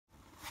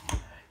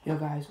Yo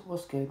guys,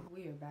 what's good?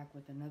 We are back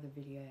with another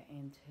video,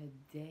 and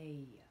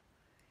today,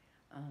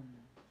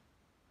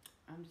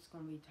 I'm just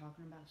gonna be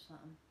talking about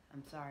something.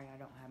 I'm sorry I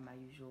don't have my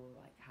usual,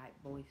 hype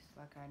voice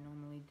like I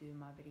normally do in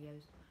my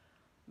videos,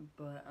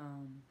 but,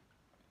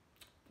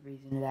 the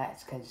reason of that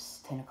is because it's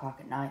 10 o'clock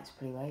at night, it's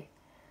pretty late,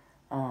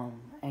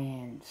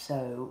 and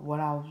so, what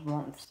I was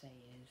wanting to say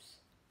is,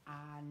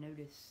 I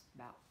noticed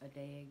about a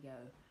day ago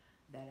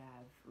that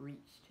I've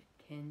reached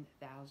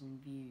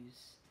 10,000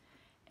 views,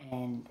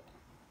 and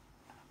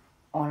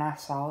when I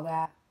saw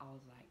that, I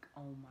was like,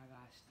 oh my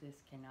gosh, this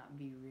cannot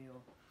be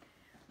real.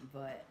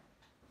 But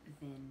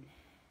then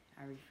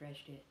I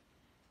refreshed it,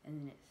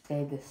 and then it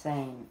stayed the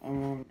same,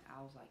 and then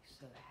I was like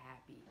so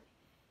happy,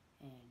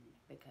 and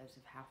because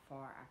of how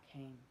far I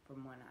came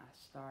from when I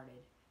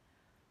started.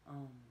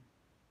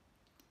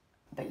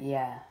 But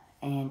yeah,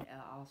 and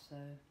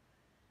also,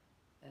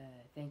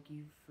 thank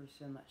you for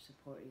so much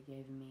support you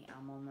gave me.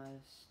 I'm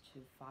almost to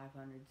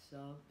 500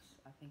 subs.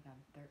 I think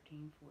I'm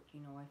 13,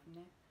 14 away from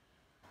there.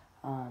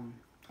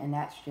 And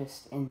that's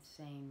just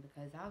insane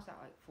because I was at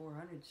like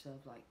 400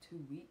 subs like 2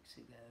 weeks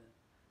ago.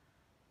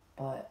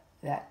 But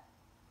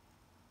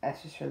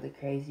that's just really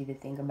crazy to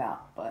think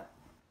about. But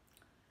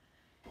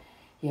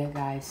yeah,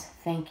 guys,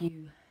 thank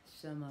you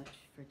so much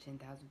for 10,000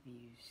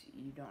 views.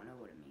 You don't know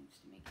what it means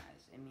to me,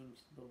 guys. It means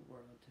the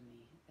world to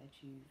me that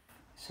you've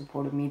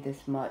supported me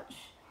this much.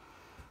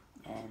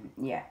 And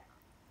yeah,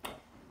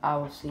 I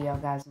will see y'all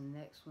guys in the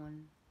next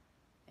one.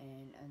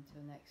 And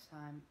until next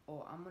time,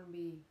 I'm gonna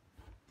be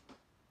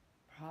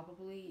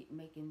probably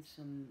making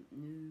some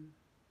new,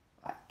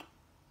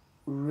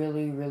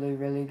 really, really,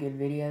 really good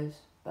videos.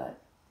 But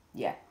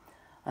yeah,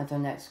 until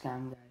next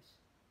time, guys,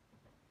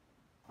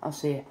 I'll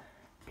see you.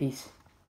 Peace.